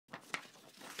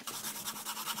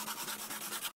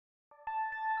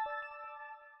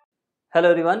Hello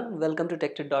everyone, welcome to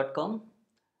TechTed.com.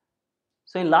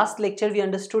 So in last lecture we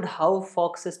understood how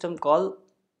fork system call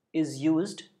is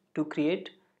used to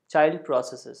create child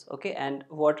processes, okay, and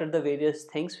what are the various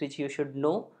things which you should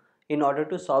know in order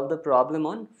to solve the problem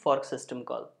on fork system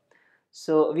call.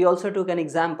 So we also took an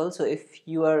example. So if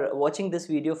you are watching this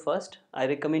video first, I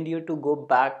recommend you to go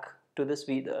back to this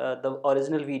video, the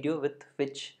original video with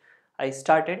which I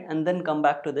started, and then come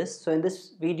back to this. So in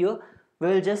this video we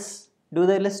will just do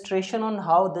the illustration on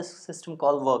how this system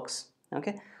call works.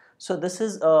 Okay, so this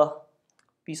is a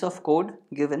piece of code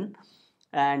given,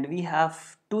 and we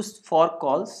have two fork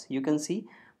calls, you can see,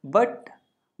 but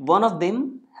one of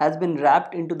them has been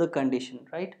wrapped into the condition,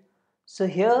 right? So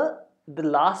here the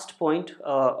last point,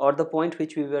 or the point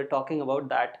which we were talking about,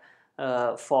 that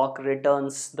fork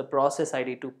returns the process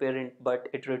ID to parent but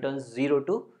it returns 0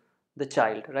 to the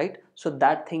child, right? So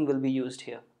that thing will be used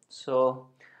here. So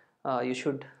you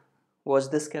should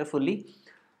watch this carefully.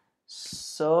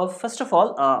 So first of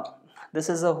all, this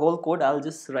is a whole code. I'll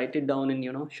just write it down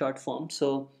in short form.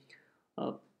 So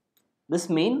uh, this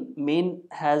main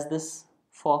has this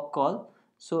fork call.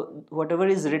 So whatever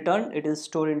is returned, it is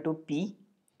stored into P,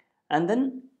 and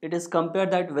then it is compared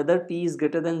that whether P is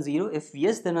greater than 0. If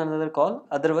yes, then another call,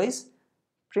 otherwise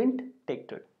print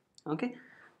texted. Okay,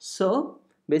 so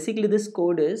basically this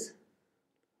code is,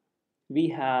 we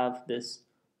have this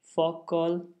fork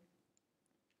call,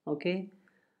 okay,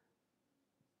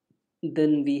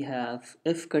 then we have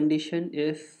if condition,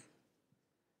 if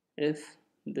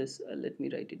this let me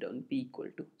write it down, P equal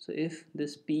to, so if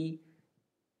this P,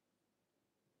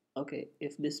 okay,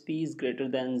 if this P is greater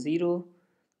than 0,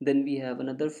 then we have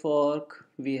another fork,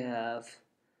 we have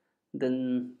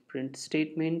then print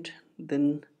statement,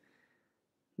 then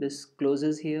this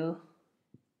closes here,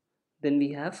 then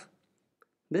we have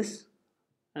this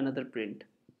another print.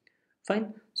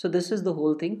 Fine, so this is the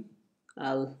whole thing.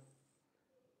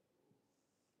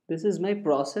 This is my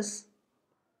process,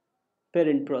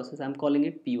 parent process, I'm calling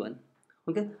it P1.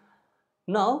 Okay,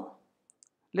 now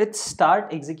let's start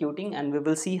executing and we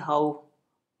will see how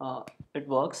it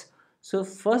works. So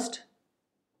first,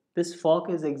 this fork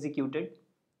is executed.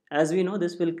 As we know,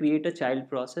 this will create a child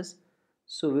process,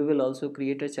 so we will also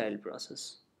create a child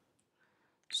process.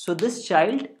 So this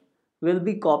child will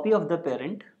be copy of the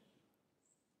parent,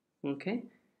 okay,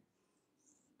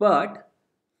 but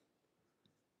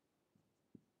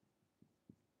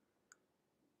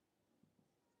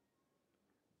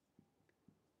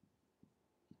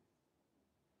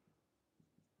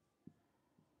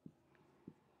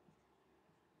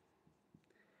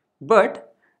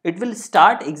it will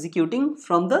start executing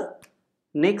from the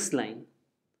next line,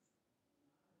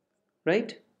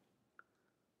 right?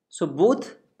 So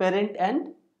both parent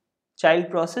and child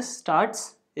process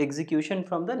starts execution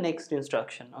from the next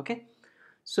instruction. Okay,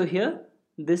 so here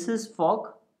this is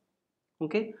fork,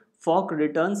 okay, fork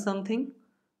returns something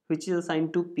which is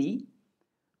assigned to P.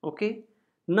 Okay,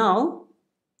 now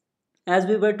as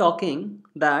we were talking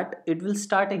that it will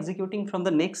start executing from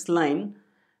the next line,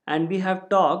 and we have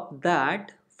talked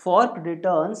that fork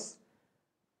returns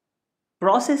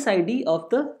process ID of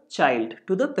the child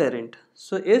to the parent.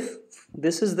 So if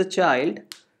this is the child,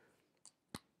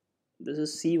 this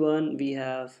is C1, we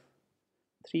have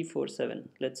 347,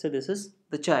 let's say this is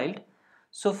the child.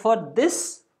 So for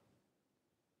this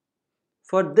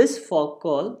fork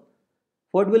call,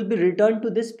 what will be returned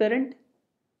to this parent?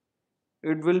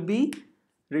 It will be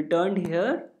returned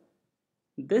here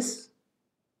this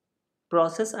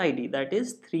process ID, that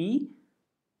is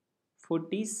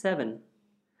 347.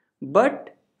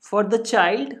 But for the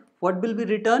child, what will be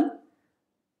returned?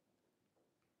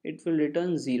 It will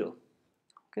return 0.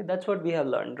 Okay, that's what we have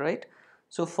learned, right?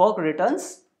 So fork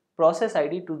returns process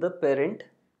ID to the parent,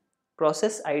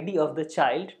 process ID of the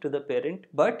child to the parent,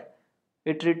 but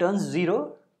it returns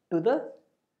 0 to the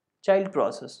child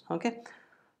process. Okay,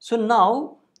 so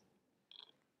now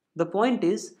the point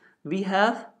is, we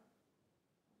have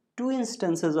two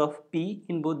instances of P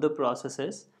in both the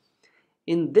processes.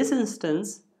 In this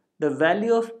instance, the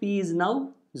value of P is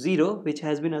now 0, which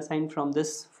has been assigned from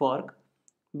this fork,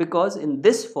 because in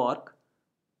this fork,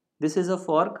 this is a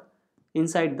fork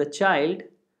inside the child,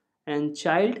 and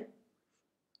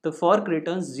the fork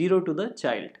returns 0 to the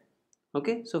child.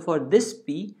 Okay, so for this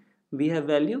P we have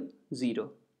value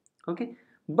 0. Okay,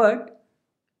 but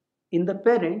in the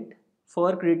parent,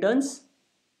 fork returns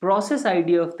process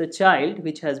ID of the child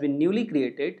which has been newly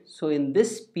created. So in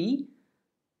this P,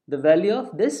 the value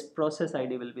of this process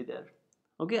ID will be there.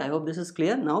 Okay, I hope this is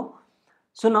clear now.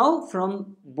 So now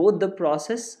from both the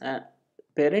process,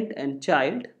 parent and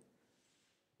child,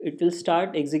 it will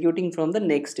start executing from the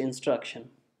next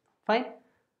instruction. Fine.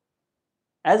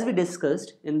 as we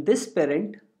discussed, in this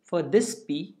parent, for this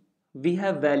P, we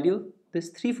have value this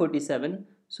 347,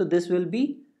 so this will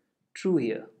be true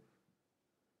here,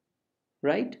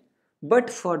 right? But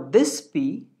for this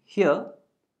P here,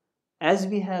 as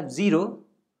we have 0,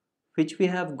 which we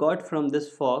have got from this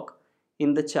fork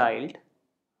in the child,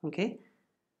 okay,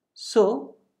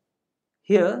 so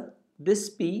here this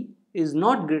P is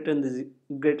not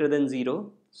greater than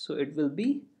 0, so it will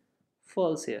be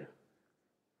false here,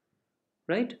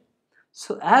 right?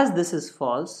 So as this is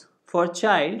false, for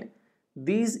child,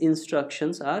 these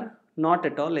instructions are not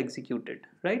at all executed,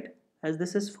 right? As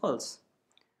this is false.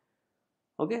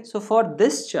 Okay, so for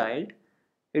this child,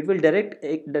 it will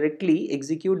directly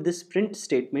execute this print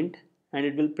statement, and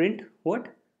it will print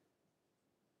what?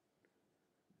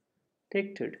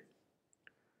 Detected,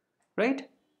 right?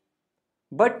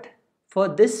 But for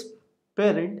this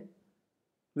parent,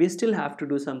 we still have to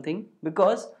do something,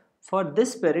 because for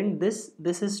this parent, this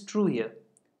is true here.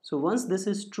 So once this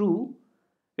is true,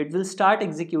 it will start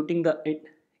executing the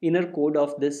inner code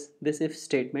of this if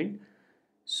statement.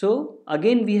 So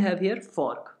again we have here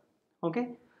fork. Okay,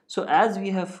 so as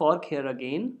we have fork here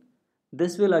again,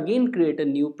 this will again create a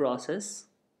new process,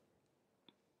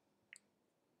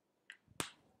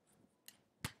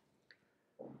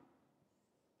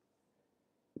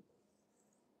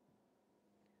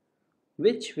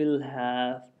 which will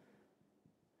have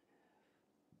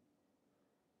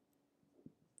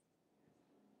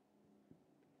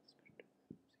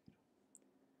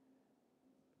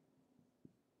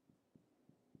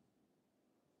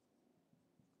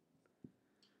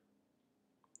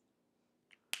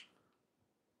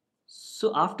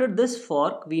so after this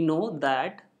fork, we know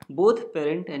that both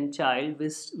parent and child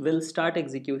will start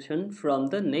execution from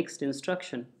the next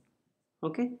instruction.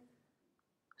 Okay,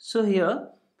 so here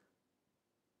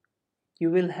you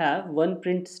will have one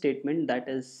print statement, that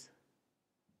is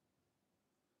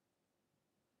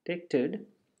detected.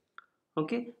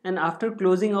 Okay, and after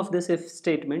closing of this if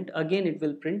statement, again it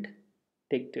will print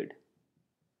detected.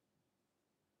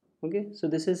 Okay, so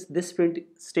this print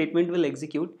statement will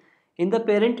execute in the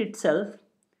parent itself.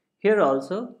 Here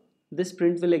also this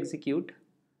print will execute.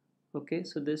 Okay,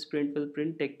 so this print will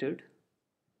print detected,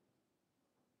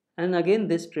 and again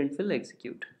this print will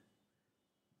execute.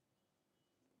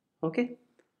 Okay,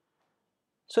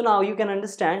 so now you can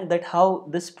understand that how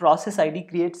this process ID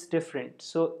creates different.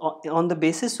 So on the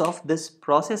basis of this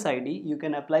process ID, you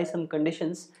can apply some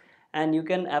conditions, and you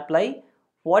can apply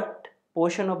what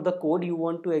portion of the code you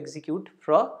want to execute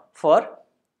for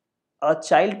a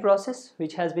child process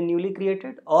which has been newly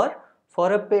created, or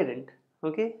for a parent.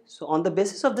 Okay, so on the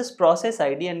basis of this process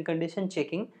ID and condition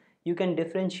checking, you can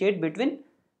differentiate between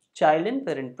child and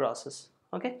parent process.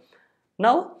 Okay,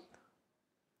 now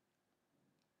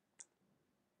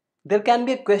there can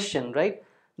be a question, right,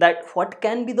 that what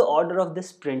can be the order of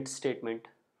this print statement?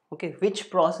 Okay, which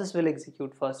process will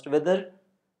execute first? Whether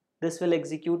this will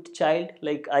execute child,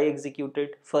 like I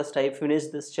executed first, I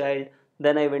finished this child,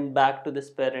 then I went back to this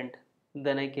parent,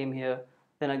 then I came here,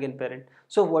 then again parent.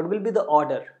 So what will be the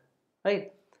order,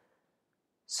 right?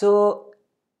 So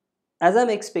as I'm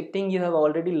expecting, you have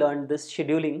already learned this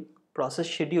scheduling, process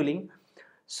scheduling.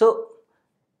 So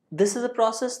this is a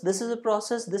process, this is a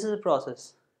process, this is a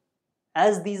process.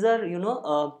 As these are,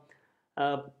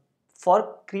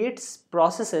 for creates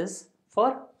processes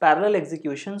for parallel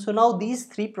execution. So now these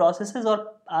three processes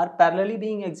are parallelly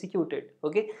being executed.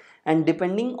 Okay, and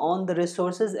depending on the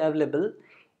resources available,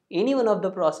 any one of the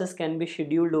process can be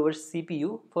scheduled over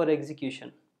CPU for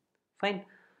execution. Fine.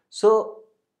 So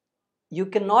you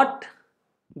cannot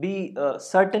be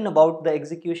certain about the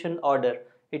execution order.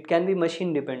 It can be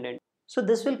machine dependent. So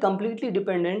this will completely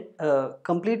depend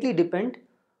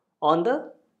on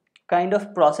the kind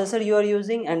of processor you are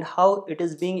using and how it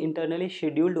is being internally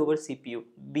scheduled over CPU,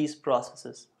 these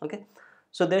processes. Okay,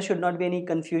 so there should not be any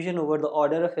confusion over the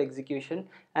order of execution,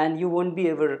 and you won't be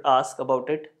ever asked about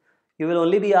it. You will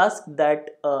only be asked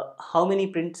that how many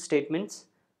print statements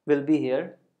will be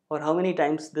here, or how many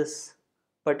times this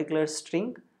particular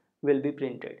string will be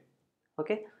printed.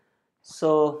 Okay,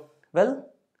 so well,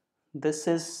 this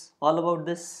is all about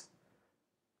this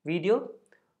video.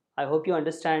 I hope you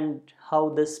understand how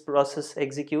this process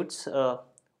executes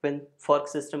when fork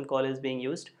system call is being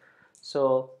used.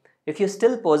 So if you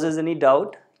still poses any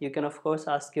doubt, you can of course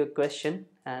ask your question,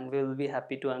 and we will be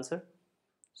happy to answer.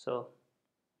 So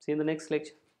see you in the next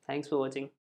lecture. Thanks for watching.